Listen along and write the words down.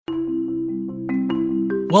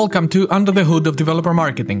Welcome to Under the Hood of Developer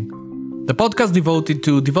Marketing, the podcast devoted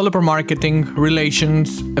to developer marketing,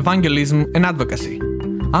 relations, evangelism, and advocacy.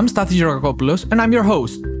 I'm Stathis Georgakopoulos, and I'm your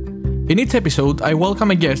host. In each episode, I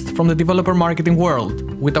welcome a guest from the developer marketing world.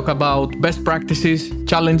 We talk about best practices,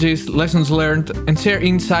 challenges, lessons learned, and share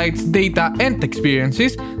insights, data, and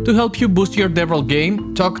experiences to help you boost your DevRel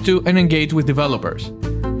game, talk to, and engage with developers.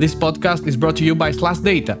 This podcast is brought to you by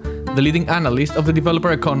SlashData, the leading analyst of the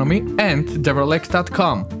developer economy, and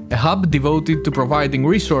DevRelX.com, a hub devoted to providing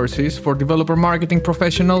resources for developer marketing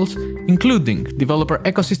professionals, including developer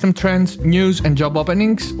ecosystem trends, news and job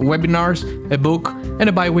openings, webinars, a book, and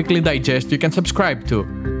a bi-weekly digest you can subscribe to.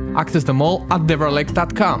 Access them all at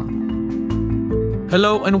DevRelX.com.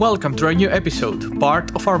 Hello and welcome to our new episode,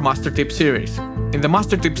 part of our Master Tips series. In the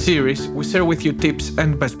Master Tips series, we share with you tips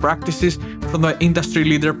and best practices from the industry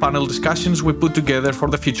leader panel discussions we put together for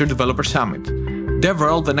the Future Developer Summit.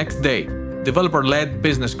 DevRel the next day, developer-led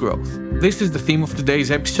business growth. This is the theme of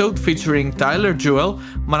today's episode, featuring Tyler Jewell,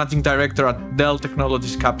 Managing Director at Dell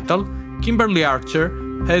Technologies Capital, Kimberly Archer,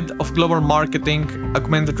 Head of Global Marketing,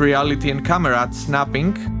 Augmented Reality and Camera at Snap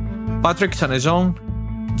Inc., Patrick Chanezon,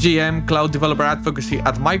 GM Cloud Developer Advocacy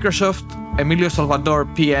at Microsoft, Emilio Salvador,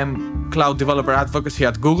 PM Cloud Developer Advocacy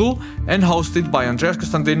at Google, and hosted by Andreas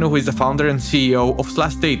Constantinou, who is the founder and CEO of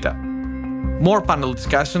SlashData. More panel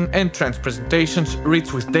discussion and trends presentations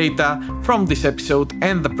rich with data from this episode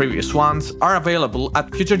and the previous ones are available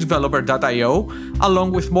at futuredeveloper.io,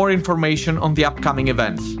 along with more information on the upcoming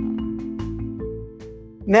events.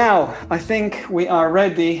 Now, I think we are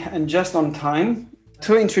ready and just on time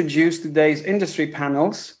to introduce today's industry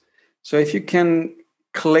panels. So if you can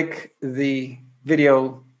click the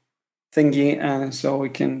video thingy so we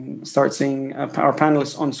can start seeing our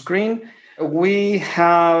panelists on screen. We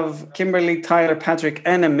have Kimberly, Tyler, Patrick,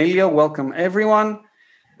 and Emilio. Welcome, everyone.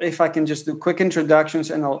 If I can just do quick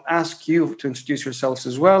introductions, and I'll ask you to introduce yourselves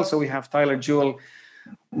as well. So we have Tyler Jewell,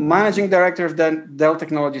 Managing Director of Dell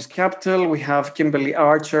Technologies Capital. We have Kimberly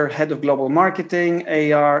Archer, Head of Global Marketing,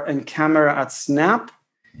 AR, and Camera at Snap.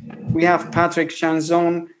 We have Patrick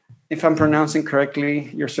Chanezon, if I'm pronouncing correctly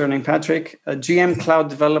your surname, Patrick, GM Cloud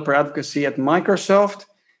Developer Advocacy at Microsoft,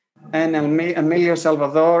 and Emilio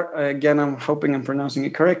Salvador, again, I'm hoping I'm pronouncing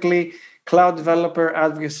it correctly, Cloud Developer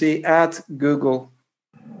Advocacy at Google.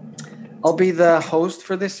 I'll be the host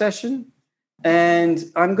for this session, and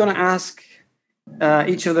I'm going to ask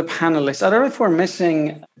each of the panelists. I don't know if we're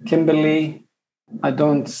missing Kimberly. I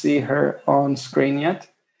don't see her on screen yet.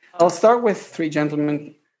 I'll start with three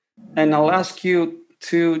gentlemen, and I'll ask you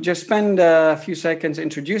to just spend a few seconds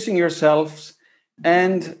introducing yourselves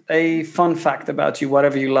and a fun fact about you,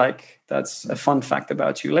 whatever you like. That's a fun fact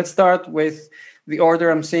about you. Let's start with the order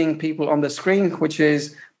I'm seeing people on the screen, which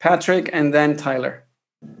is Patrick and then Tyler.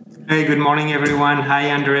 Hey, good morning, everyone. Hi,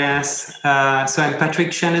 Andreas. So I'm Patrick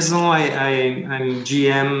Chanezon. I'm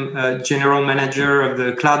GM, General Manager of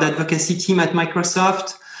the Cloud Advocacy team at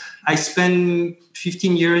Microsoft. I spent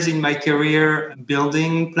 15 years in my career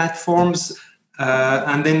building platforms.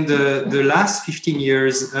 And then the last 15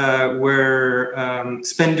 years were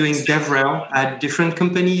spent doing DevRel at different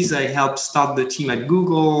companies. I helped start the team at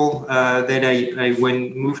Google. Then I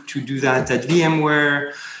moved to do that at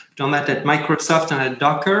VMware, done that at Microsoft and at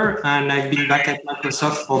Docker. And I've been back at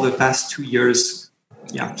Microsoft for the past 2 years.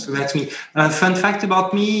 Yeah, so that's me. Fun fact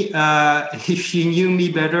about me, if you knew me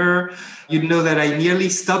better, you'd know that I nearly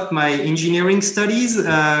stopped my engineering studies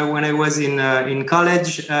when I was in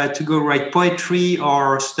college to go write poetry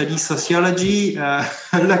or study sociology.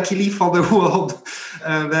 Luckily for the world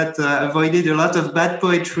that avoided a lot of bad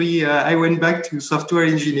poetry, I went back to software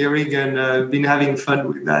engineering and been having fun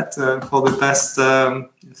with that for the past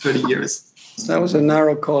 30 years. That was a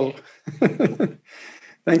narrow call.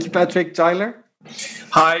 Thank you, Patrick. Tyler?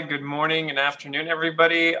 Hi, good morning and afternoon,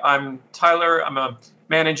 everybody. I'm Tyler. I'm a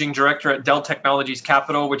Managing Director at Dell Technologies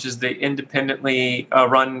Capital, which is the independently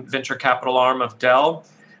run venture capital arm of Dell.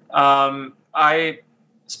 I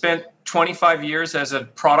spent 25 years as a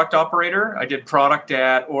product operator. I did product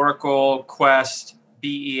at Oracle, Quest,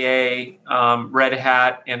 BEA, Red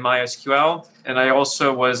Hat, and MySQL. And I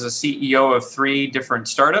also was a CEO of 3 different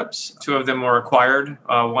startups. 2 of them were acquired.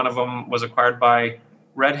 One of them was acquired by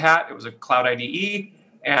Red Hat. It was a cloud IDE.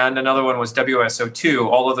 And another one was WSO2.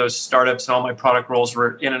 All of those startups and all my product roles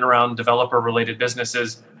were in and around developer-related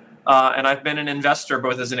businesses. And I've been an investor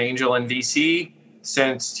both as an angel and VC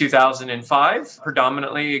since 2005,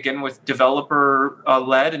 predominantly, again, with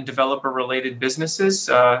developer-led and developer-related businesses,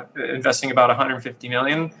 investing about $150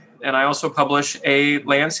 million. And I also publish a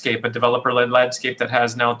developer-led landscape that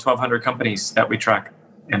has now 1,200 companies that we track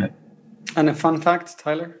in it. And a fun fact,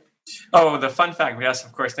 Tyler? Oh, the fun fact. Yes,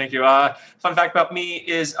 of course. Thank you. Fun fact about me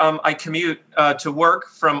is I commute to work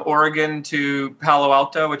from Oregon to Palo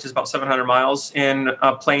Alto, which is about 700 miles, in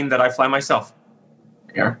a plane that I fly myself.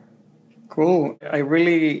 Yeah. Cool. I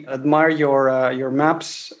really admire your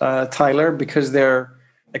maps, Tyler, because they're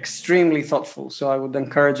extremely thoughtful. So I would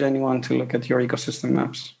encourage anyone to look at your ecosystem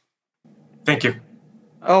maps. Thank you.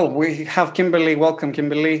 Oh, we have Kimberly. Welcome,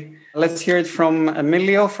 Kimberly. Let's hear it from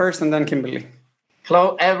Emilio first and then Kimberly.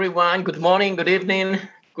 Hello, everyone. Good morning, good evening,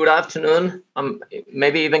 good afternoon,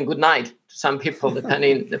 maybe even good night to some people,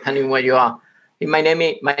 depending where you are. My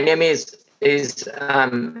name is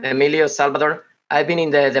Emilio Salvador. I've been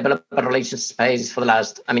in the developer relations space for the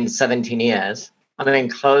last, 17 years.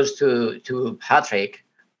 Close to Patrick,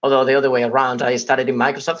 although the other way around. I started in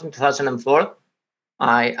Microsoft in 2004.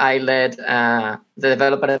 I led the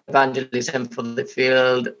developer evangelism for the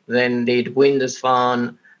field, then did Windows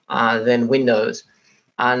Phone, then Windows.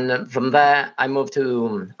 And from there, I moved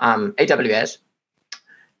to AWS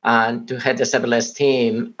to head the serverless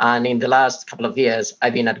team. And in the last couple of years,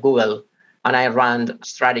 I've been at Google, and I ran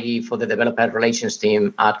strategy for the developer relations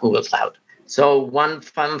team at Google Cloud. So one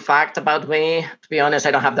fun fact about me, to be honest,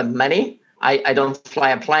 I don't have that many. I don't fly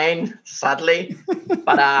a plane, sadly,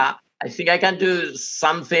 but I think I can do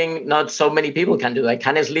something not so many people can do. I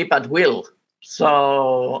can sleep at will.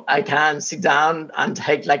 So I can sit down and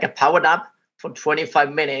take like a power nap for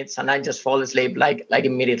 25 minutes, and I just fall asleep like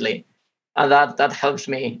immediately. And that helps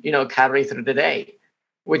me, carry through the day,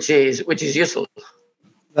 which is useful.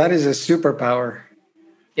 That is a superpower.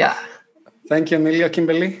 Yeah. Thank you, Emilio.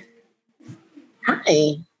 Kimberly?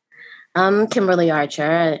 Hi, I'm Kimberly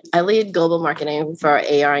Archer. I lead global marketing for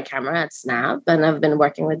AR and camera at Snap, and I've been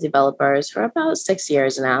working with developers for about 6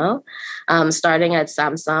 years now, starting at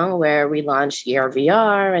Samsung, where we launched AR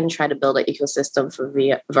VR and tried to build an ecosystem for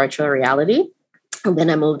virtual reality. And then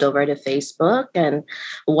I moved over to Facebook. And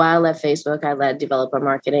while at Facebook, I led developer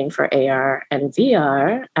marketing for AR and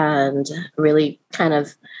VR and really kind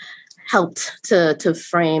of helped to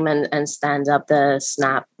frame and stand up the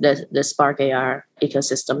Snap, the Spark AR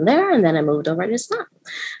ecosystem there. And then I moved over to Snap,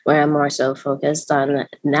 where I'm more so focused on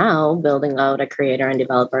now building out a creator and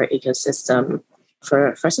developer ecosystem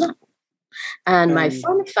for Snap. And my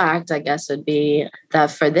fun fact, I guess, would be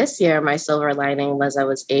that for this year, my silver lining was I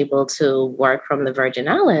was able to work from the Virgin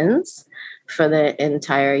Islands for the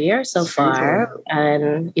entire year so far.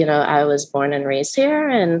 And, I was born and raised here,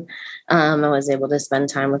 and I was able to spend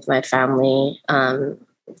time with my family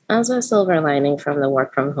as a silver lining from the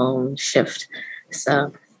work from home shift.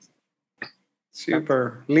 So.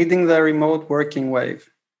 Super. Leading the remote working wave.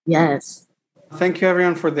 Yes. Thank you,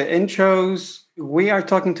 everyone, for the intros. We are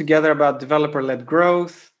talking together about developer-led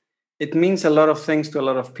growth. It means a lot of things to a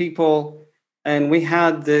lot of people. And we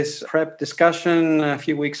had this prep discussion a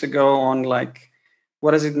few weeks ago on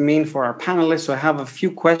what does it mean for our panelists? So I have a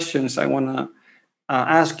few questions I want to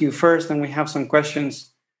ask you first. And we have some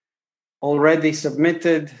questions already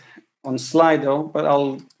submitted on Slido, but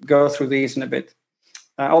I'll go through these in a bit.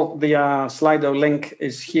 The Slido link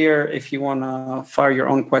is here if you want to fire your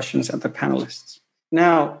own questions at the panelists.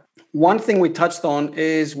 Now, one thing we touched on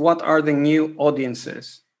is what are the new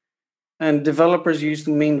audiences? And developers used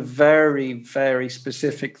to mean very, very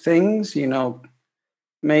specific things.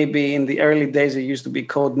 Maybe in the early days, it used to be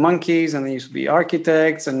code monkeys and they used to be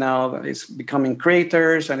architects. And now it's becoming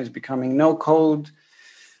creators and it's becoming no code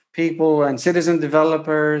people and citizen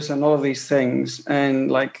developers and all of these things.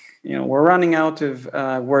 And we're running out of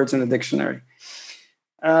words in the dictionary.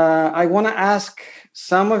 I want to ask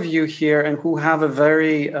some of you here and who have a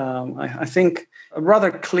very, I think, a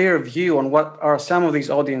rather clear view on what are some of these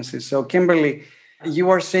audiences. So Kimberly, you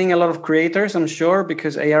are seeing a lot of creators, I'm sure,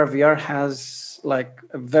 because AR, VR has a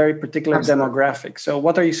very particular demographic. So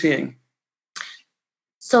what are you seeing?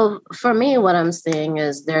 So for me, what I'm seeing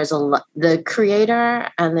is the creator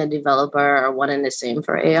and the developer are one and the same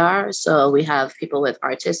for AR. So we have people with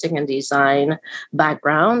artistic and design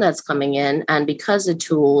background that's coming in. And because the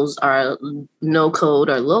tools are no code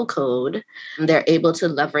or low code, they're able to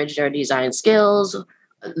leverage their design skills,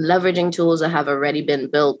 leveraging tools that have already been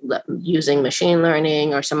built using machine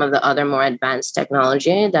learning or some of the other more advanced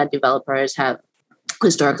technology that developers have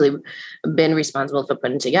historically been responsible for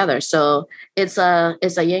putting together. So it's a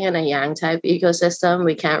yin and a yang type ecosystem.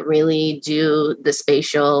 We can't really do the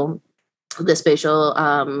spatial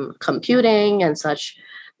computing and such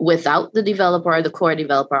without the developer, the core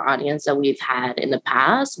developer audience that we've had in the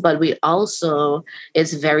past, but we also,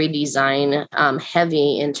 it's very design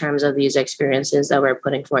heavy in terms of these experiences that we're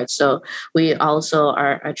putting forth. So we also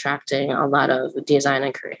are attracting a lot of design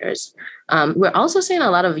and creators. We're also seeing a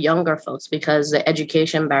lot of younger folks because the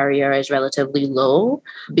education barrier is relatively low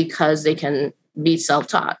because they can be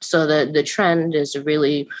self-taught. So the trend is to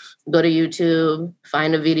really go to YouTube,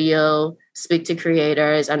 find a video, speak to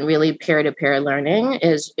creators, and really peer-to-peer learning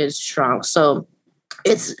is strong. So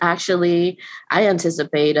it's actually, I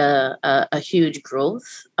anticipate a huge growth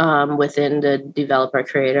within the developer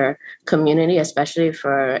creator community, especially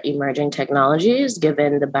for emerging technologies,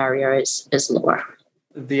 given the barrier is lower.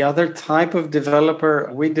 The other type of developer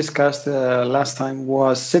we discussed last time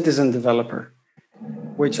was citizen developer,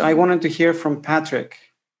 which I wanted to hear from Patrick.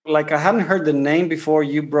 Like, I hadn't heard the name before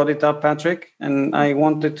you brought it up, Patrick, and I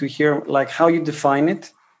wanted to hear like how you define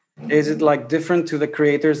it. Is it like different to the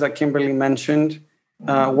creators that Kimberly mentioned?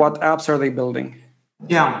 What apps are they building?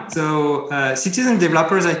 Yeah, so citizen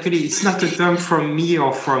developers, actually, it's not a term from me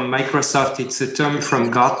or from Microsoft. It's a term from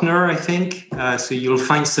Gartner, I think. So you'll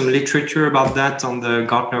find some literature about that on the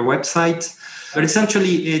Gartner website. But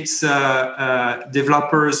essentially, it's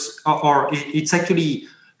developers, or it's actually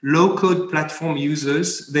low-code platform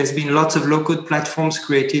users. There's been lots of low-code platforms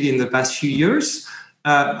created in the past few years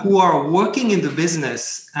who are working in the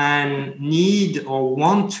business and need or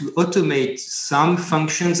want to automate some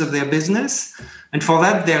functions of their business. And for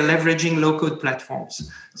that, they're leveraging low-code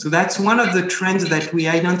platforms. So that's one of the trends that we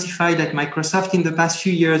identified at Microsoft in the past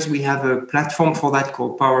few years. We have a platform for that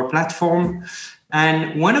called Power Platform.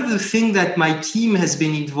 And one of the things that my team has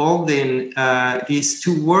been involved in is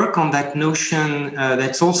to work on that notion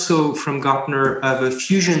that's also from Gartner of a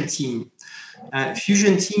fusion team.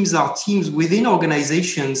 Fusion teams are teams within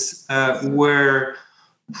organizations where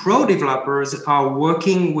pro developers are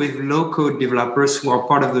working with low-code developers who are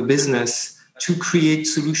part of the business to create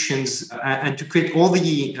solutions and to create all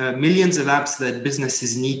the millions of apps that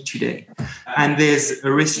businesses need today. And there's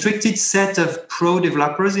a restricted set of pro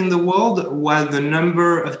developers in the world, while the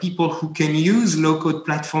number of people who can use low-code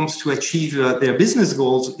platforms to achieve their business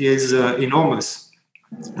goals is enormous.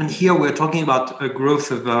 And here we're talking about a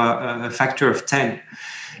growth of a factor of 10.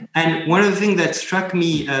 And one of the things that struck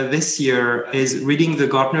me this year is reading the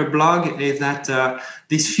Gartner blog is that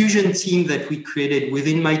this fusion team that we created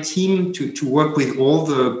within my team to work with all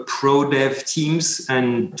the pro dev teams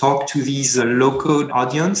and talk to these low-code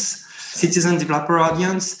audience, citizen developer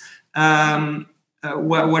audience,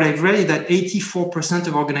 what I've read is that 84%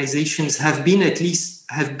 of organizations have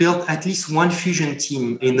built at least one fusion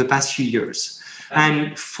team in the past few years.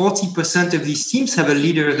 And 40% of these teams have a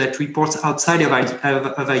leader that reports outside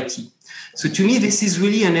of IT. So to me, this is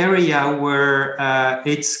really an area where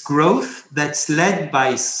it's growth that's led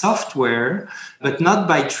by software, but not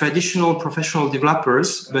by traditional professional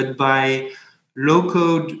developers, but by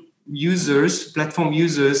low-code users, platform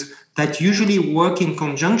users that usually work in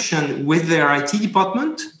conjunction with their IT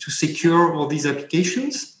department to secure all these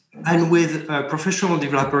applications and with professional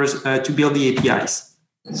developers to build the APIs.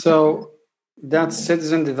 So that's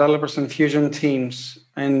citizen developers and fusion teams.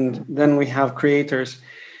 And then we have creators.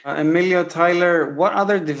 Emilio, Tyler, what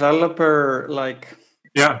other developer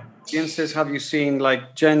audiences have you seen,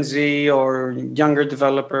 like Gen Z or younger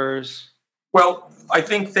developers? Well, I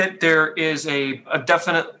think that there is a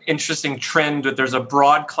definite interesting trend that there's a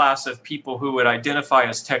broad class of people who would identify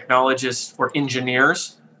as technologists or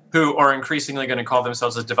engineers who are increasingly going to call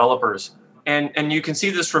themselves as developers. And you can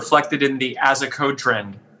see this reflected in the as a code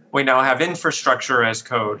trend. We now have infrastructure as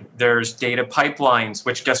code. There's data pipelines,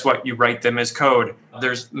 which guess what? You write them as code.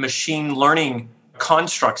 There's machine learning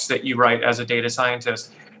constructs that you write as a data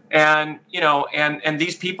scientist. And, and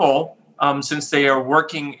these people, since they are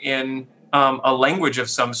working in a language of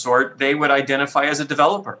some sort, they would identify as a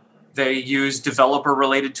developer. They use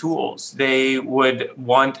developer-related tools. They would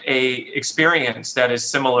want a experience that is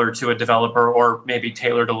similar to a developer or maybe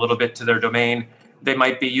tailored a little bit to their domain. They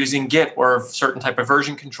might be using Git or a certain type of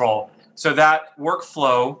version control. So that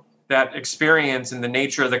workflow, that experience and the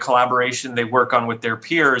nature of the collaboration they work on with their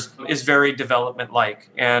peers is very development-like.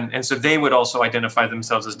 And so they would also identify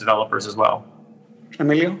themselves as developers as well.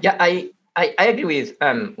 Emilio? Yeah, I agree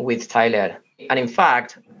with Tyler. And in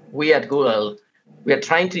fact, we at Google, we are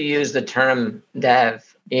trying to use the term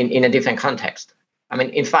dev in a different context. I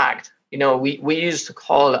mean, in fact, we used to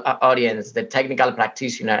call our audience the technical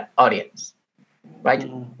practitioner audience. Right?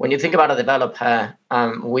 When you think about a developer,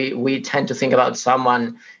 we tend to think about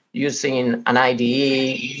someone using an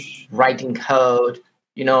IDE, writing code,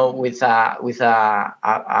 with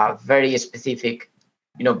a very specific,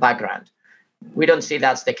 background. We don't see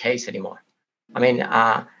that's the case anymore. I mean,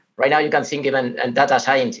 right now you can think even data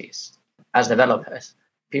scientists as developers,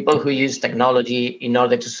 people who use technology in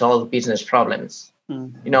order to solve business problems,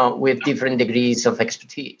 with different degrees of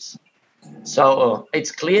expertise. So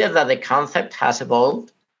it's clear that the concept has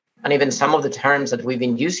evolved, and even some of the terms that we've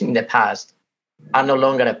been using in the past are no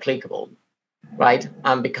longer applicable, right?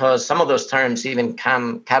 Because some of those terms even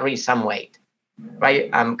can carry some weight, right?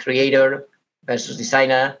 Creator versus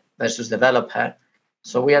designer versus developer.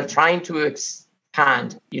 So we are trying to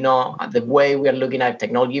expand, the way we are looking at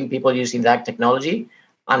technology and people using that technology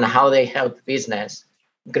and how they help business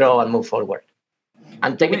grow and move forward.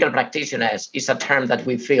 And technical practitioners is a term that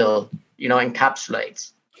we feel,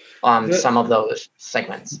 encapsulates some of those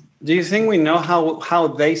segments. Do you think we know how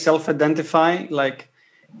they self-identify? Like,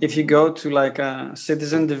 if you go to like a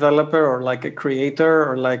citizen developer or like a creator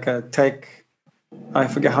or like a tech, I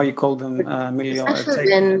forget how you call them. It's actually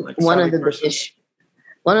been one of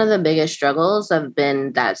the biggest struggles have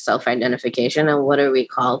been that self-identification and what do we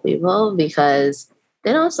call people, because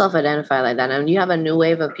they don't self-identify like that. And you have a new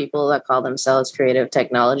wave of people that call themselves creative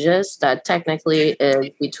technologists that technically is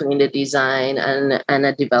between the design and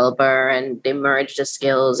a developer, and they merge the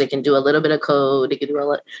skills. They can do a little bit of code, they can do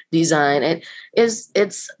a design.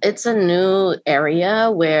 It's a new area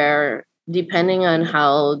where, depending on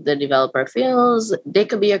how the developer feels, they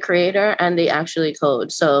could be a creator and they actually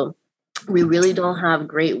code. So we really don't have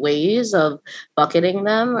great ways of bucketing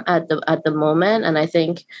them at the moment. And I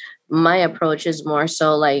think my approach is more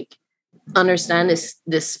so like understand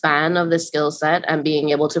this span of the skill set and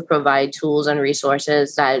being able to provide tools and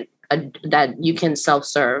resources that you can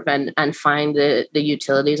self-serve and find the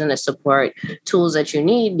utilities and the support tools that you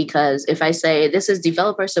need. Because if I say this is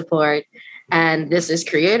developer support and this is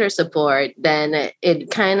creator support, then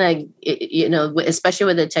it kind of, especially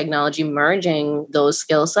with the technology merging those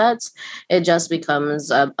skill sets, it just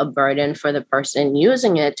becomes a burden for the person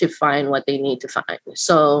using it to find what they need to find.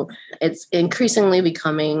 So it's increasingly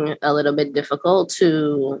becoming a little bit difficult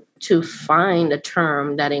to find a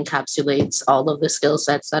term that encapsulates all of the skill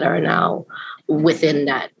sets that are now within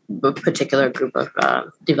that particular group of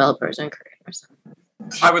developers and creators.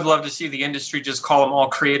 I would love to see the industry just call them all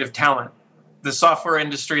creative talent. The software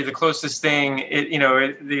industry, the closest thing,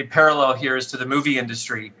 the parallel here is to the movie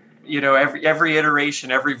industry. Every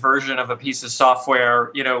iteration, every version of a piece of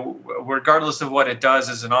software, regardless of what it does,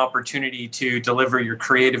 is an opportunity to deliver your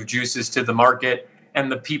creative juices to the market.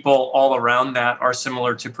 And the people all around that are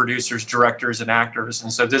similar to producers, directors, and actors.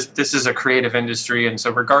 And so this is a creative industry. And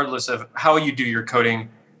so regardless of how you do your coding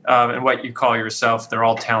and what you call yourself, they're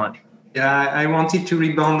all talent. Yeah, I wanted to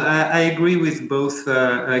rebound. I agree with both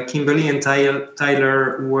Kimberly and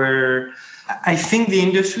Tyler, where I think the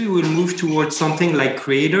industry will move towards something like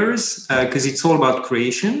creators because it's all about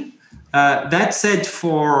creation. That said,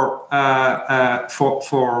 for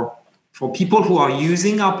people who are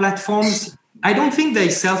using our platforms, I don't think they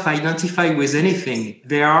self-identify with anything.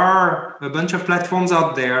 There are a bunch of platforms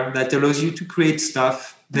out there that allows you to create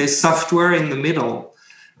stuff. There's software in the middle.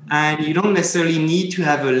 And you don't necessarily need to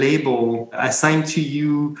have a label assigned to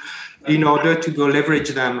you in order to go leverage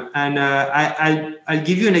them. And I'll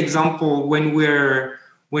give you an example. When we're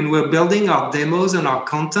building our demos and our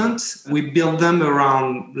content, we build them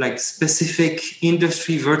around like specific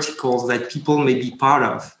industry verticals that people may be part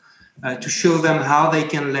of to show them how they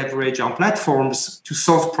can leverage our platforms to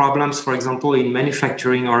solve problems, for example, in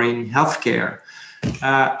manufacturing or in healthcare.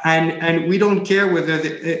 And we don't care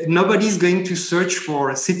whether nobody's going to search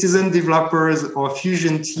for citizen developers or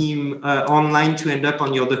Fusion team online to end up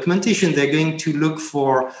on your documentation. They're going to look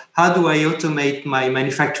for how do I automate my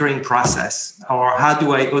manufacturing process, or how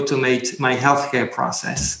do I automate my healthcare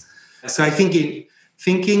process. So I think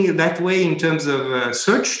thinking that way in terms of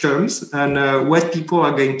search terms and what people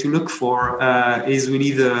are going to look for is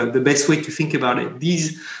really the best way to think about it.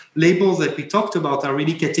 These labels that we talked about are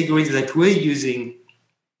really categories that we're using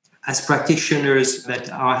as practitioners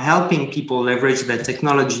that are helping people leverage that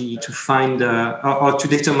technology to find or to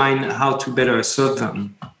determine how to better serve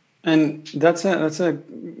them. And that's a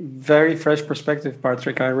very fresh perspective,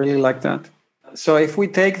 Patrick. I really like that. So if we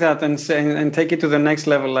take that and take it to the next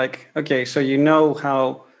level, like, okay, so you know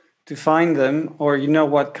how to find them, or you know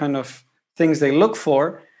what kind of things they look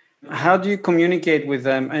for. How do you communicate with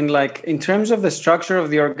them? And like in terms of the structure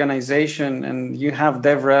of the organization, and you have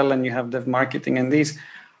DevRel and you have Dev Marketing, and these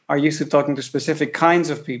are used to talking to specific kinds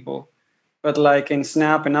of people. But like in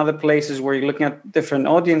Snap and other places where you're looking at different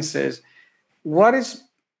audiences, what is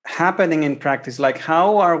happening in practice? Like,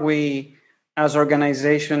 how are we as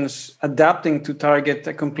organizations adapting to target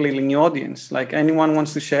a completely new audience? Like, anyone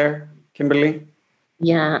wants to share, Kimberly?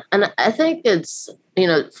 Yeah, and I think it's,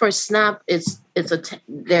 for Snap,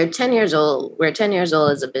 they're 10 years old. We're 10 years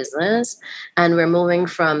old as a business, and we're moving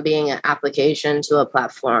from being an application to a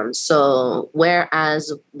platform. So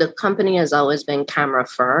whereas the company has always been camera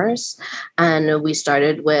first, and we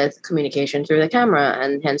started with communication through the camera,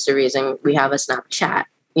 and hence the reason we have a Snapchat,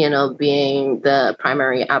 being the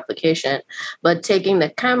primary application, but taking the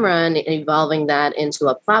camera and evolving that into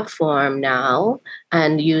a platform now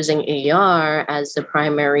and using AR as the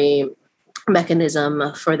primary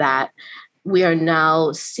mechanism for that, we are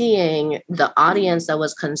now seeing the audience that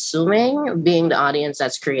was consuming being the audience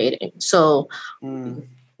that's creating. So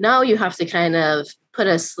now you have to kind of put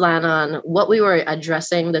a slant on what we were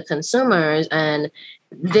addressing the consumers, and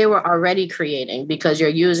they were already creating because you're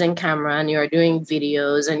using camera and you're doing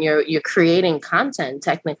videos and you're creating content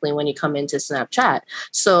technically when you come into Snapchat.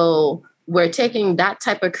 So we're taking that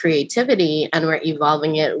type of creativity and we're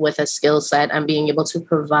evolving it with a skill set and being able to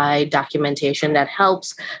provide documentation that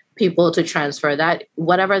helps people to transfer that,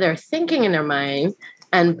 whatever they're thinking in their mind,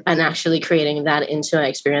 and actually creating that into an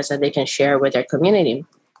experience that they can share with their community.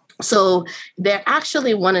 So they're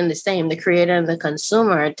actually one and the same. The creator and the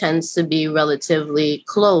consumer tends to be relatively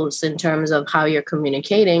close in terms of how you're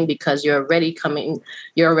communicating, because you're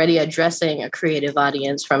already addressing a creative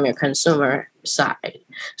audience from your consumer side.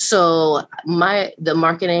 So the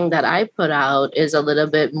marketing that I put out is a little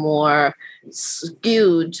bit more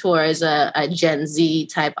skewed towards a Gen Z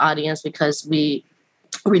type audience, because we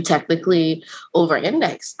technically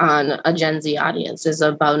over-index on a Gen Z audience. Is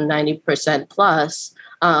about 90% plus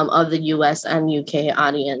of the US and UK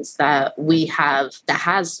audience that we have that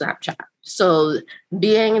has Snapchat. So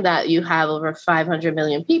being that you have over 500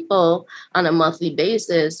 million people on a monthly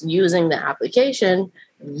basis using the application,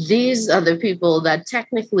 these are the people that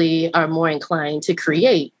technically are more inclined to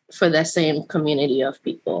create for the same community of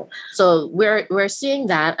people. So we're seeing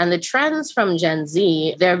that. And the trends from Gen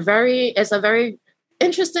Z, it's a very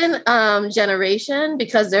interesting generation,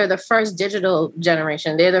 because they're the first digital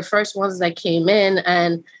generation. They're the first ones that came in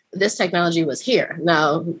and this technology was here.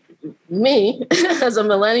 Now, me as a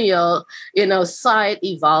millennial, saw it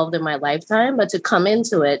evolved in my lifetime, but to come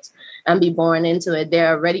into it and be born into it,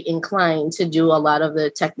 they're already inclined to do a lot of the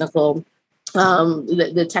technical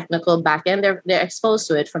the technical back end. They're exposed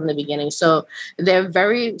to it from the beginning. So they're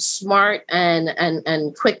very smart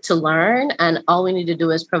and quick to learn. And all we need to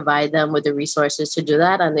do is provide them with the resources to do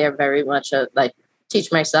that. And they're very much like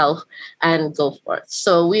teach myself and go forth.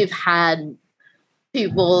 So we've had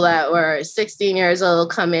people that were 16 years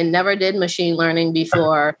old come in, never did machine learning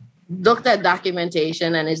before, looked at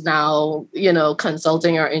documentation, and is now,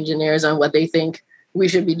 consulting our engineers on what they think we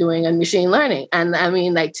should be doing in machine learning. And I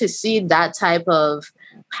mean, like, to see that type of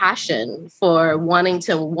passion for wanting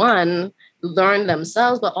to, learn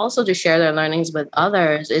themselves, but also to share their learnings with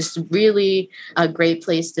others is really a great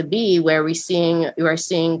place to be, where we're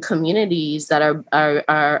seeing communities that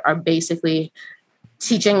are basically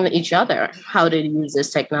teaching each other how to use this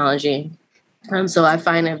technology. And so I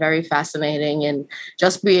find it very fascinating, and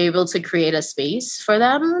just be able to create a space for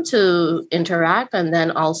them to interact, and then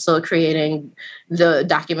also creating the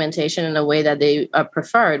documentation in a way that they are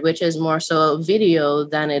preferred, which is more so video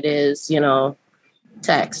than it is,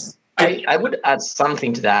 text. I would add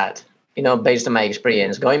something to that, based on my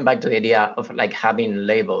experience, going back to the idea of like having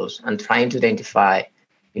labels and trying to identify,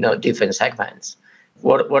 different segments.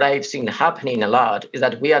 What I've seen happening a lot is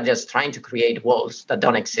that we are just trying to create walls that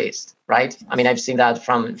don't exist, right? I mean, I've seen that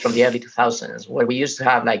from the early 2000s, where we used to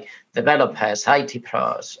have like developers, IT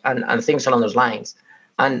pros, and things along those lines.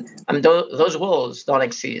 And those walls don't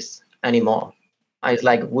exist anymore. It's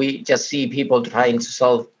like we just see people trying to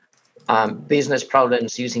solve business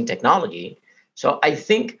problems using technology. So I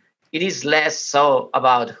think it is less so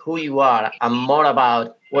about who you are and more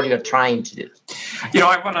about what you're trying to do.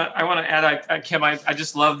 I want to add, Kim, I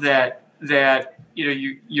just love that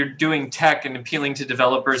you're doing tech and appealing to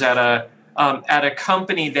developers at a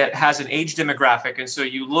company that has an age demographic, and so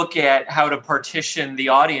you look at how to partition the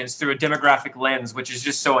audience through a demographic lens, which is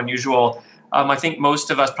just so unusual. I think most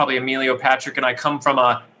of us, probably Emilio, Patrick, and I come from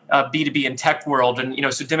a B2B and tech world, and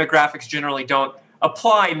so demographics generally don't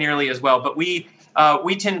apply nearly as well, but we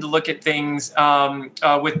tend to look at things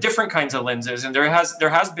with different kinds of lenses, and there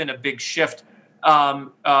has been a big shift,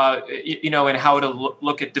 in how to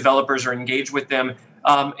look at developers or engage with them,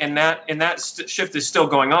 and that shift is still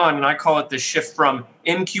going on. And I call it the shift from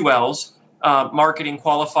MQLs, marketing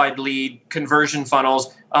qualified lead conversion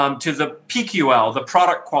funnels, to the PQL, the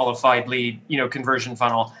product qualified lead, conversion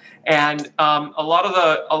funnel. And a lot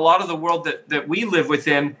of the world that we live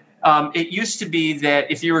within It used to be that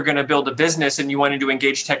if you were going to build a business and you wanted to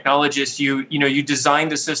engage technologists, you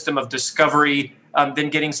designed a system of discovery, then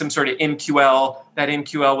getting some sort of MQL. That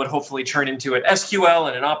MQL would hopefully turn into an SQL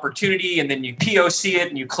and an opportunity, and then you POC it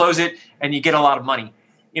and you close it and you get a lot of money.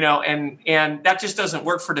 And that just doesn't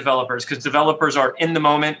work for developers, because developers are in the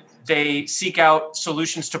moment. They seek out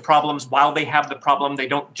solutions to problems while they have the problem. They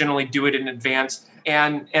don't generally do it in advance.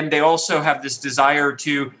 And they also have this desire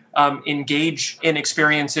to engage in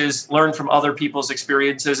experiences, learn from other people's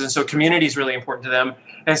experiences. And so community is really important to them.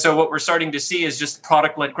 And so what we're starting to see is just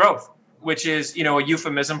product-led growth, which is, a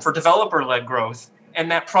euphemism for developer-led growth. And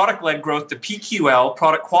that product-led growth, the PQL,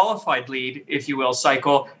 product qualified lead, if you will,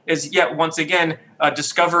 cycle, is yet once again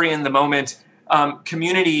discovery in the moment,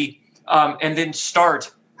 community, and then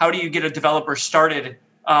start. How do you get a developer started?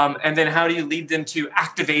 And then how do you lead them to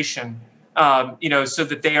activation? So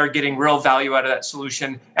that they are getting real value out of that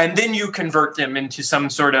solution, and then you convert them into some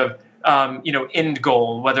sort of, end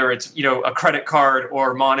goal, whether it's, a credit card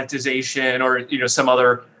or monetization or, some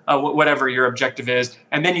other, whatever your objective is,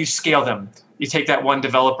 and then you scale them. You take that one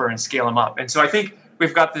developer and scale them up. And so I think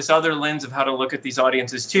we've got this other lens of how to look at these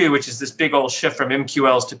audiences too, which is this big old shift from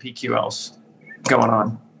MQLs to PQLs going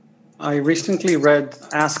on. I recently read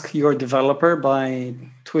Ask Your Developer by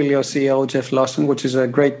Twilio CEO Jeff Lawson, which is a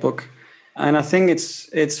great book. And I think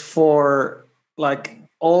it's for like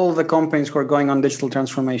all the companies who are going on digital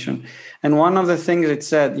transformation. And one of the things it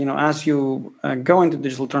said, as you go into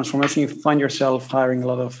digital transformation, you find yourself hiring a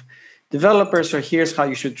lot of developers. So here's how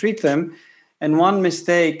you should treat them. And one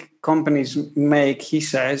mistake companies make, he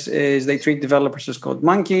says, is they treat developers as code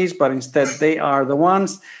monkeys, but instead they are the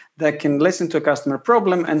ones that can listen to a customer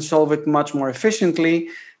problem and solve it much more efficiently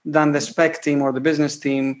than the spec team or the business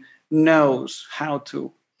team knows how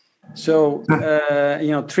to. So,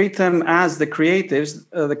 treat them as the creatives,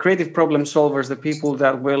 the creative problem solvers, the people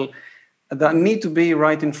that need to be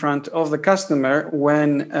right in front of the customer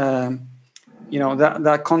when,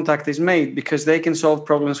 that contact is made, because they can solve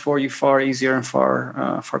problems for you far easier and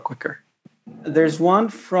far quicker. There's one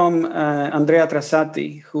from Andrea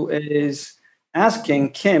Trassati, who is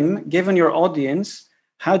asking, Kim, given your audience,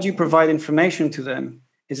 how do you provide information to them?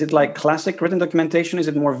 Is it like classic written documentation? Is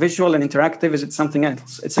it more visual and interactive? Is it something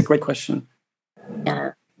else? It's a great question.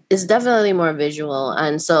 Yeah, it's definitely more visual.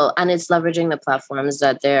 And it's leveraging the platforms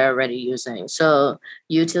that they're already using. So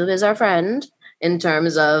YouTube is our friend in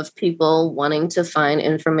terms of people wanting to find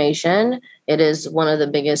information. It is one of the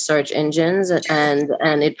biggest search engines,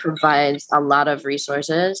 and it provides a lot of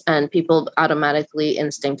resources, and people automatically,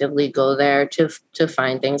 instinctively go there to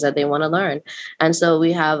find things that they want to learn. And so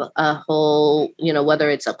we have a whole, whether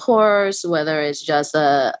it's a course, whether it's just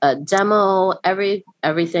a demo,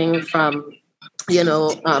 everything from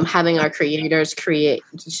having our creators create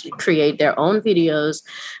their own videos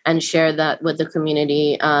and share that with the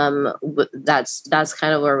community. That's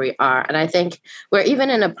kind of where we are. And I think we're even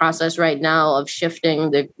in a process right now of shifting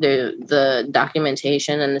the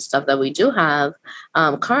documentation and the stuff that we do have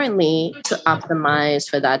currently to optimize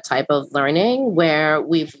for that type of learning, where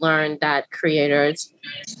we've learned that creators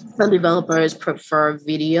and developers prefer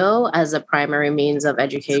video as a primary means of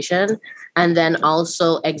education, and then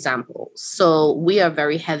also examples. So we are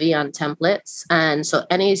very heavy on templates. And so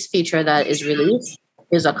any feature that is released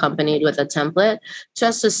is accompanied with a template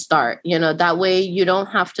just to start. That way you don't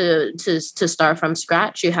have to start from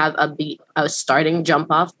scratch. You have a starting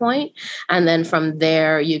jump off point. And then from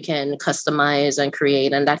there you can customize and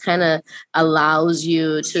create. And that kind of allows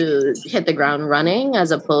you to hit the ground running,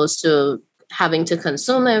 as opposed to having to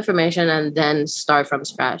consume the information and then start from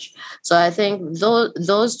scratch. So I think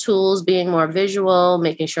those tools being more visual,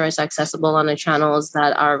 making sure it's accessible on the channels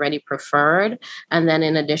that are already preferred. And then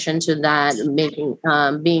in addition to that,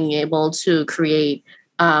 being able to create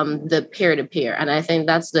the peer-to-peer. And I think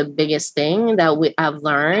that's the biggest thing that I've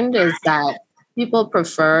learned, is that people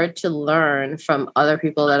prefer to learn from other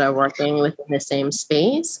people that are working within the same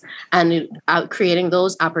space, and creating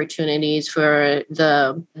those opportunities for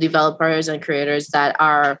the developers and creators that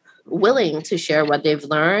are willing to share what they've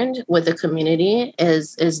learned with the community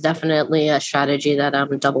is definitely a strategy that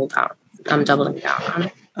I'm doubling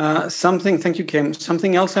down on. Thank you, Kim.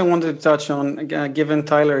 Something else I wanted to touch on, given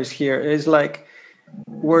Tyler is here, is like,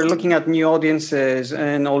 we're looking at new audiences,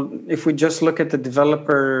 and if we just look at the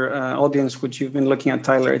developer audience, which you've been looking at,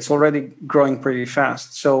 Tyler, it's already growing pretty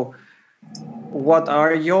fast. So what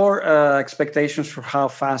are your expectations for how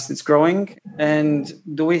fast it's growing? And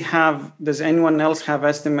does anyone else have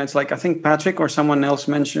estimates? Like, I think Patrick or someone else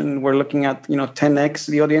mentioned we're looking at 10x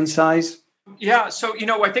the audience size. Yeah, so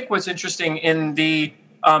I think what's interesting in the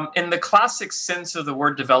In the classic sense of the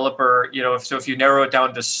word developer, if you narrow it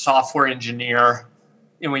down to software engineer,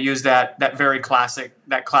 and we use that very classic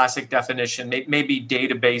definition, maybe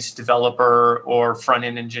database developer or front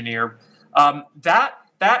end engineer, that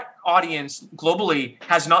audience globally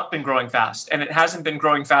has not been growing fast, and it hasn't been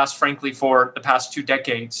growing fast, frankly, for the past 2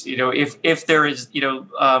 decades. If there is 8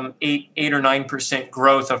 or 9%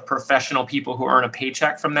 growth of professional people who earn a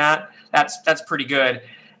paycheck from that's pretty good,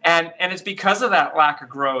 and it's because of that lack of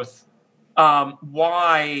growth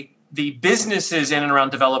why the businesses in and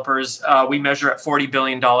around developers we measure at $40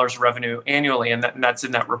 billion revenue annually, and that's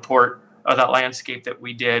in that report, that landscape that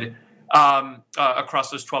we did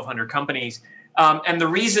across those 1,200 companies. And the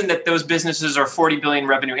reason that those businesses are 40 billion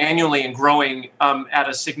revenue annually and growing at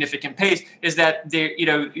a significant pace is that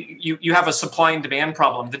you have a supply and demand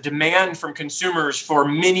problem. The demand from consumers for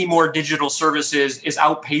many more digital services is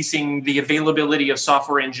outpacing the availability of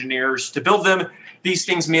software engineers to build them. These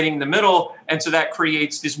things meeting in the middle, and so that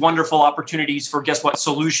creates these wonderful opportunities for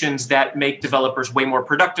solutions that make developers way more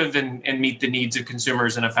productive and meet the needs of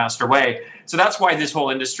consumers in a faster way. So that's why this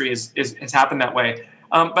whole industry has happened that way.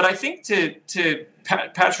 But I think to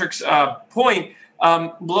Patrick's point,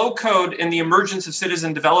 low code and the emergence of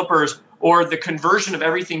citizen developers, or the conversion of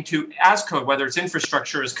everything to as code, whether it's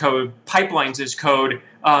infrastructure as code, pipelines as code,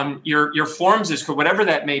 your forms as code, whatever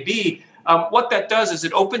that may be, what that does is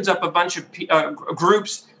it opens up a bunch of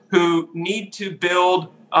groups who need to build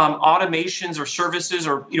automations or services,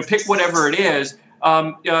 or pick whatever it is,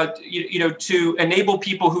 to enable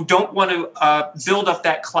people who don't want to build up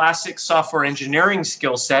that classic software engineering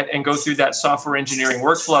skill set and go through that software engineering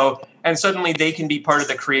workflow, and suddenly they can be part of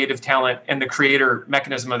the creative talent and the creator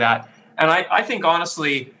mechanism of that. And I think,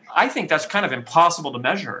 honestly, that's kind of impossible to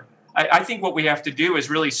measure. I think what we have to do is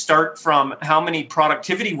really start from how many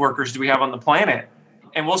productivity workers do we have on the planet,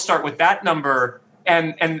 and we'll start with that number,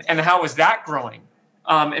 and how is that growing?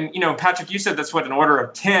 And Patrick, you said that's an order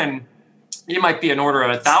of 10. It might be an order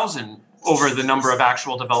of 1,000 over the number of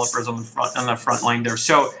actual developers on the front line there.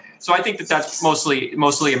 So I think that's mostly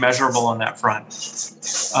immeasurable on that front.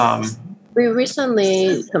 We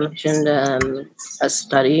recently commissioned a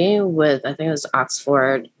study with, I think it was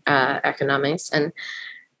Oxford Economics, and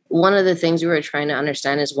one of the things we were trying to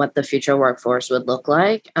understand is what the future workforce would look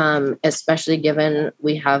like, especially given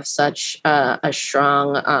we have such a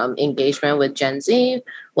strong engagement with Gen Z.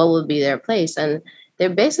 What would be their place? And they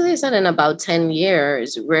basically said in about 10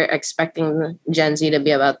 years, we're expecting Gen Z to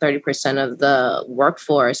be about 30% of the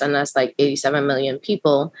workforce, and that's like 87 million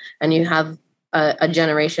people. And you have a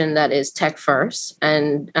generation that is tech first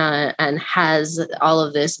and has all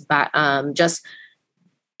of this just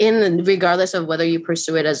regardless of whether you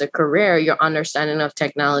pursue it as a career, your understanding of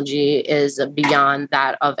technology is beyond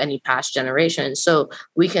that of any past generation. So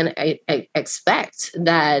we can expect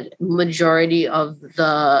that majority of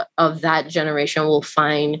that generation will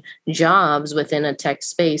find jobs within a tech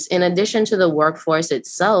space, in addition to the workforce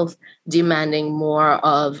itself demanding more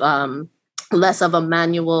of less of a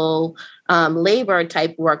manual labor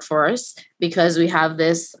type workforce, because we have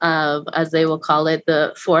this, as they will call it,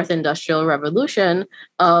 the fourth industrial revolution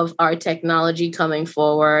of our technology coming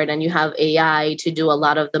forward. And you have AI to do a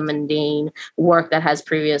lot of the mundane work that has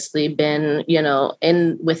previously been,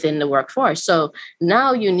 within the workforce. So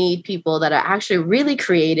now you need people that are actually really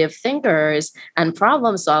creative thinkers and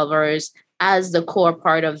problem solvers as the core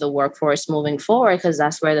part of the workforce moving forward, because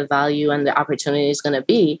that's where the value and the opportunity is going to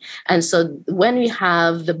be. And so when we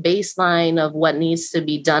have the baseline of what needs to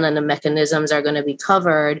be done and the mechanisms are going to be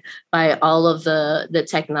covered by all of the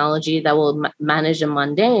technology that will manage the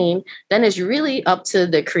mundane, then it's really up to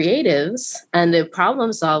the creatives and the problem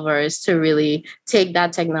solvers to really take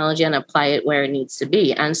that technology and apply it where it needs to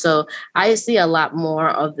be. And so I see a lot more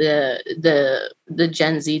of the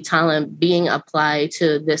Gen Z talent being applied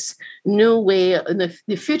to this new way.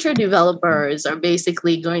 The future developers are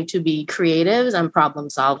basically going to be creatives and problem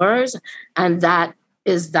solvers. And that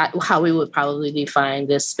is how we would probably define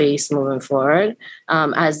this space moving forward,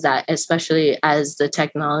 as that, especially as the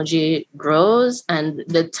technology grows and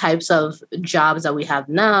the types of jobs that we have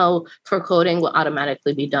now for coding will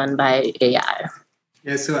automatically be done by AI.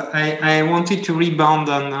 Yeah, so I wanted to rebound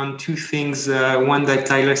on two things, one that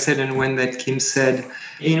Tyler said and one that Kim said.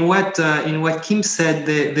 In what Kim said,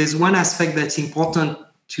 there's one aspect that's important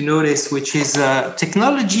to notice, which is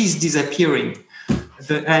technology is disappearing.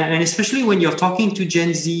 And especially when you're talking to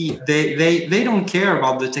Gen Z, they don't care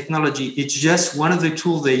about the technology. It's just one of the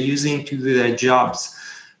tools they're using to do their jobs.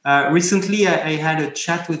 Recently, I had a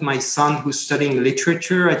chat with my son who's studying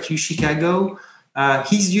literature at UChicago.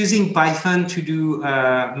 He's using Python to do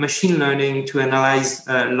machine learning to analyze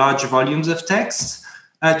large volumes of text.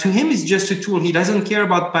 To him, it's just a tool. He doesn't care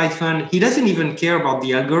about Python. He doesn't even care about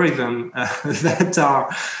the algorithm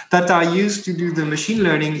that are used to do the machine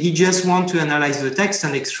learning. He just wants to analyze the text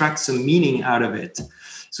and extract some meaning out of it.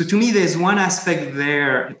 So to me, there's one aspect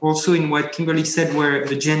there also in what Kimberly said, where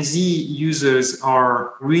the Gen Z users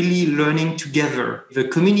are really learning together. The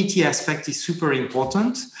community aspect is super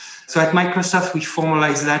important. So at Microsoft, we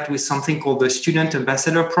formalize that with something called the Student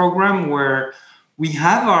Ambassador Program, where we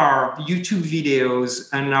have our YouTube videos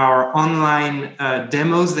and our online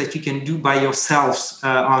demos that you can do by yourselves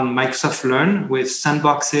on Microsoft Learn with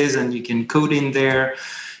sandboxes, and you can code in there.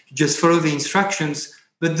 You just follow the instructions.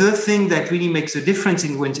 But the thing that really makes a difference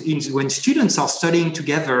when students are studying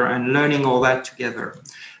together and learning all that together,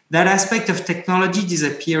 that aspect of technology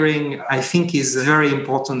disappearing, I think, is very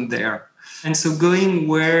important there. And so going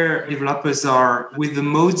where developers are with the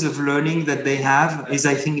modes of learning that they have is,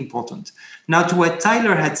 I think, important. Now, to what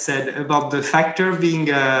Tyler had said about the factor being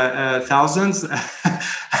thousands,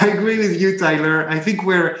 I agree with you, Tyler. I think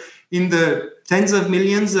we're in the tens of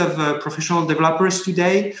millions of professional developers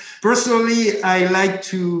today. Personally, I like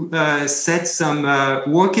to set some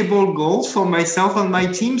workable goals for myself and my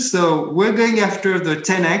team. So we're going after the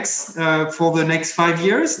 10x for the next 5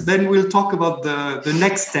 years. Then we'll talk about the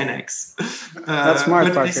next 10x. That's smart,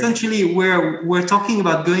 but Patrick. essentially, we're talking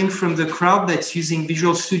about going from the crowd that's using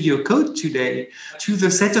Visual Studio Code today to the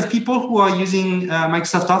set of people who are using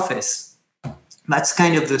Microsoft Office. That's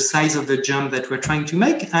kind of the size of the jump that we're trying to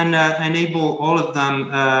make, and enable all of them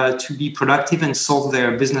to be productive and solve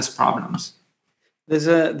their business problems. There's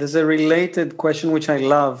a related question which I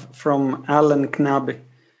love from Alan Knabe,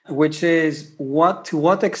 which is to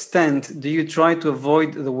what extent do you try to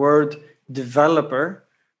avoid the word developer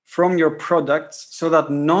from your products so that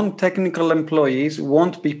non-technical employees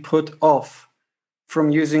won't be put off from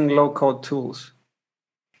using low-code tools?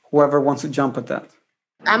 Whoever wants to jump at that.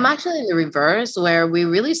 I'm actually in the reverse, where we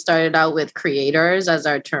really started out with creators as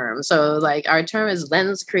our term. So like our term is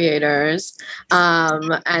Lens creators.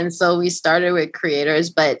 And so we started with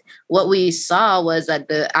creators, but what we saw was that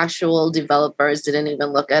the actual developers didn't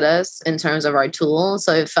even look at us in terms of our tool.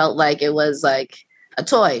 So it felt like it was like a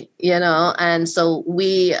toy, and so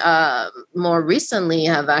we more recently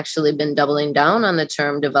have actually been doubling down on the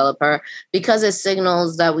term developer because it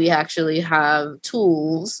signals that we actually have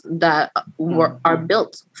tools that are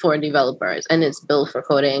built for developers, and it's built for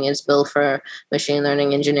coding, it's built for machine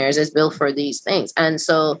learning engineers, it's built for these things. And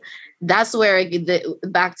so that's where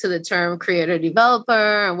back to the term creator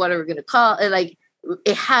developer and what are we going to call it, like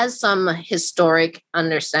it has some historic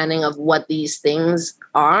understanding of what these things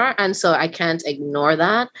are. And so I can't ignore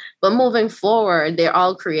that. But moving forward, they're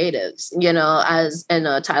all creatives, as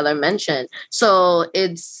Tyler mentioned. So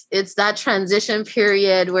it's that transition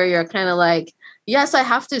period where you're kind of like, yes, I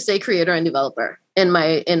have to say creator and developer in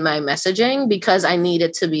my messaging, because I need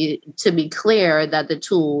it to be clear that the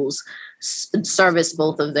tools service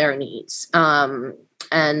both of their needs.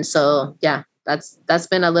 And so, yeah. That's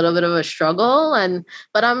been a little bit of a struggle,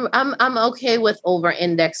 but I'm okay with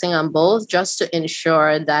over-indexing on both, just to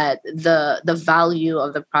ensure that the value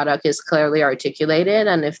of the product is clearly articulated,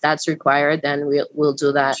 and if that's required, then we'll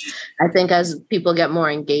do that. I think as people get more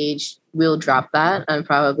engaged, we'll drop that and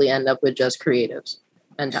probably end up with just creatives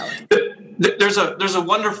and talent. There's a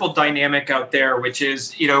wonderful dynamic out there, which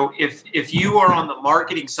is, if you are on the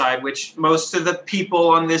marketing side, which most of the people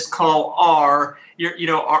on this call are,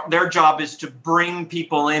 their job is to bring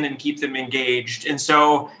people in and keep them engaged. And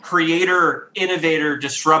so creator, innovator,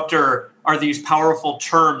 disruptor are these powerful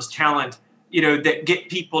terms, talent, that get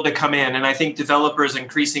people to come in. And I think developers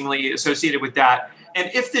increasingly associated with that.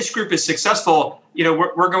 And if this group is successful,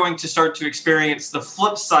 we're going to start to experience the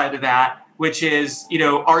flip side of that, which is,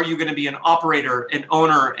 are you going to be an operator, an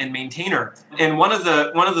owner, and maintainer? And one of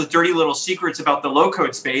the dirty little secrets about the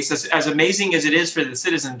low-code space, as amazing as it is for the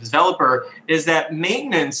citizen developer, is that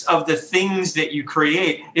maintenance of the things that you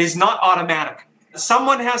create is not automatic.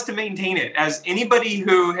 Someone has to maintain it. As anybody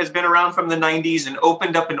who has been around from the 90s and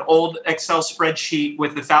opened up an old Excel spreadsheet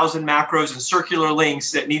with 1,000 macros and circular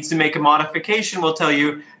links that needs to make a modification will tell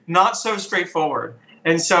you, not so straightforward.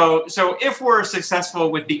 And so if we're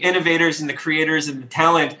successful with the innovators and the creators and the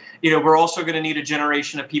talent, we're also going to need a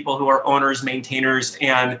generation of people who are owners, maintainers,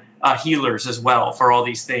 and healers as well for all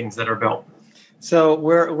these things that are built. So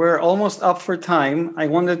we're almost up for time. I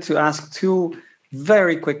wanted to ask two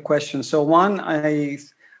very quick questions. So one, I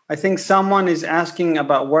think someone is asking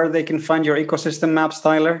about where they can find your ecosystem maps,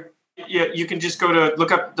 Tyler. Yeah, you can just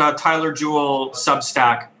look up Tyler Jewell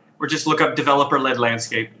Substack, or just look up developer-led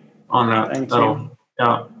landscape on that. Thank you.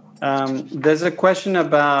 Yeah. There's a question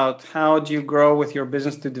about how do you grow with your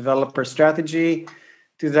business to developer strategy.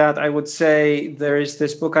 to that, I would say there is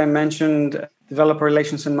this book I mentioned, Developer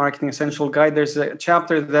Relations and Marketing Essential Guide. There's a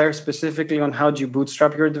chapter there specifically on how do you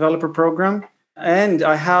bootstrap your developer program. And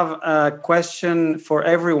I have a question for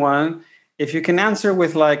everyone. If you can answer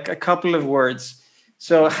with like a couple of words.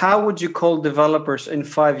 So how would you call developers in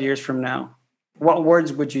 5 years from now? What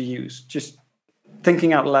words would you use? Just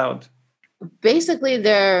thinking out loud. Basically,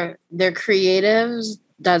 they're creatives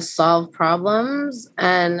that solve problems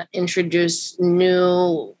and introduce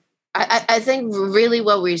new. I think really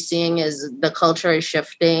what we're seeing is the culture is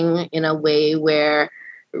shifting in a way where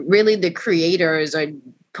really the creators are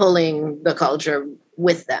pulling the culture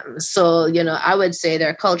with them. So, I would say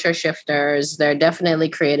they're culture shifters. They're definitely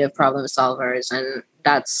creative problem solvers. And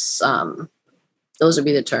that's, those would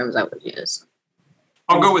be the terms I would use.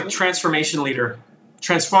 I'll go with transformation leader,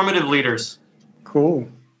 transformative leaders. Cool.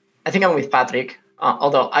 I think I'm with Patrick,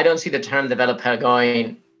 although I don't see the term developer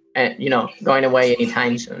going away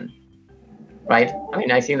anytime soon, right? I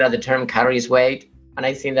mean, I think that the term carries weight, and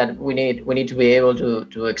I think that we need to be able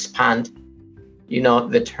to expand,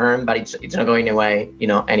 the term, but it's not going away,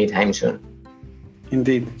 anytime soon.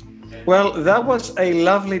 Indeed. Well, that was a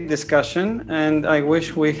lovely discussion, and I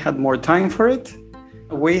wish we had more time for it.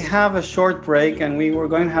 We have a short break, and we were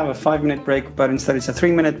going to have a 5-minute break, but instead it's a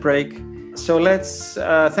 3-minute break. So let's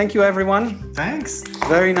thank you, everyone. Thanks.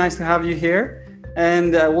 Very nice to have you here.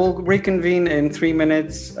 And we'll reconvene in 3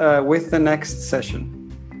 minutes with the next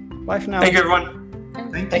session. Bye for now. Thank you,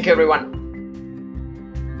 everyone. Thank you, everyone.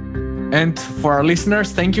 And for our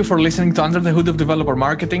listeners, thank you for listening to Under the Hood of Developer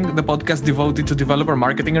Marketing, the podcast devoted to developer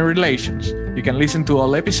marketing and relations. You can listen to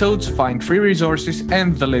all episodes, find free resources,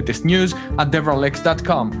 and the latest news at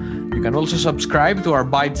devralx.com. You can also subscribe to our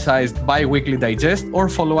bite-sized bi-weekly digest or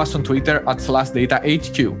follow us on Twitter at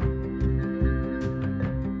 /DataHQ.